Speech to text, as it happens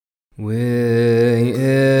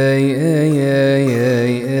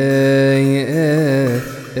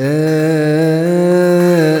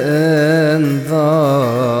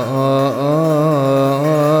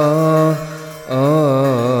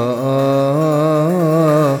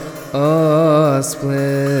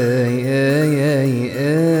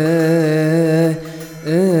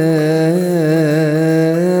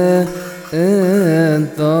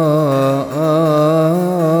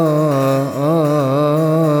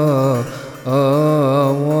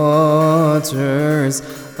Waters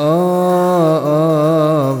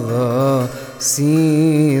of the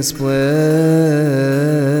sea split,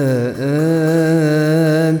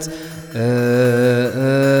 and the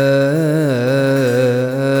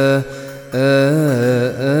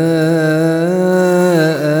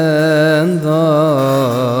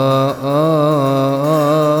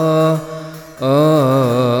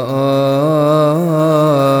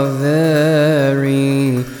very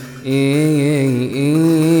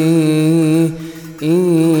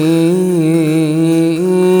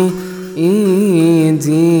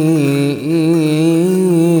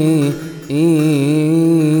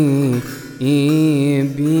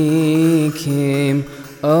became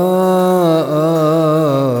a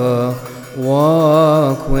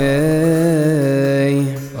walkway,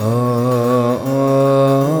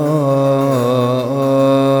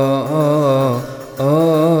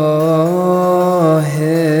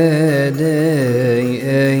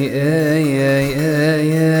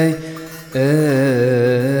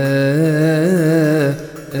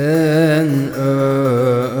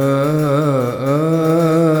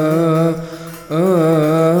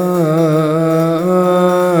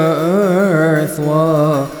 earth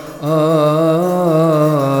was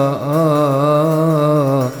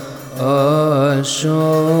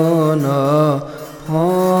shone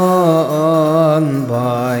upon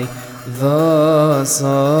by the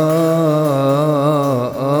sun,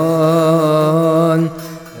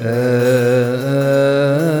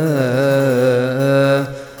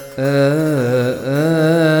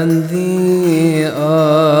 and the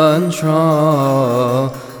untrodden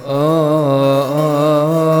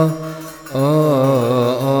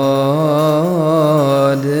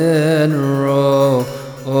road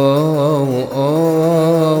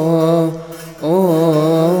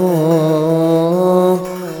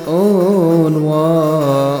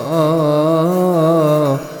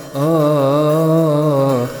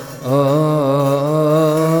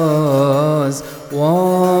was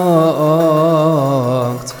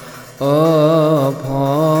walked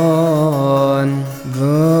upon.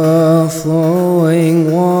 The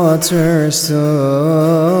flowing water stood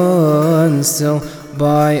still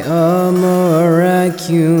by a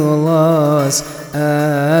miraculous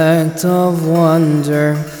act of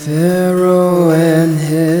wonder. Pharaoh and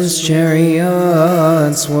his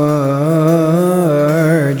chariots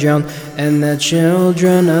were drowned, and the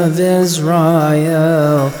children of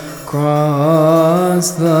Israel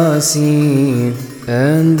crossed the sea.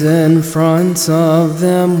 And in front of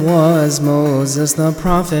them was Moses the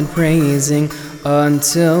prophet praising,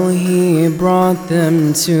 until he brought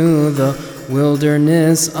them to the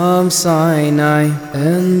wilderness of Sinai.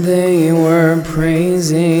 And they were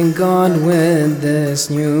praising God with this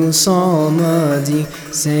new psalmody,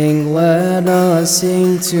 saying, "Let us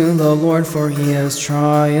sing to the Lord, for he has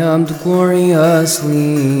triumphed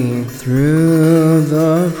gloriously." Through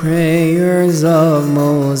the prayers of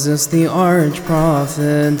Moses the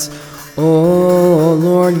arch-prophet, O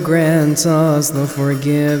Lord, grant us the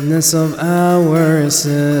forgiveness of our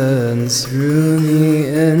sins. Through the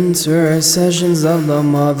intercessions of the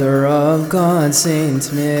Mother of God,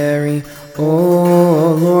 Saint Mary,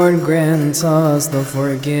 O Lord, grant us the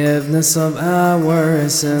forgiveness of our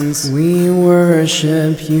sins. We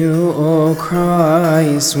worship you, O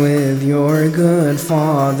Christ, with your good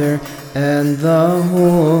Father and the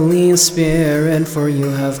Holy Spirit, for you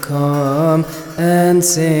have come and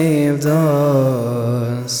saved us.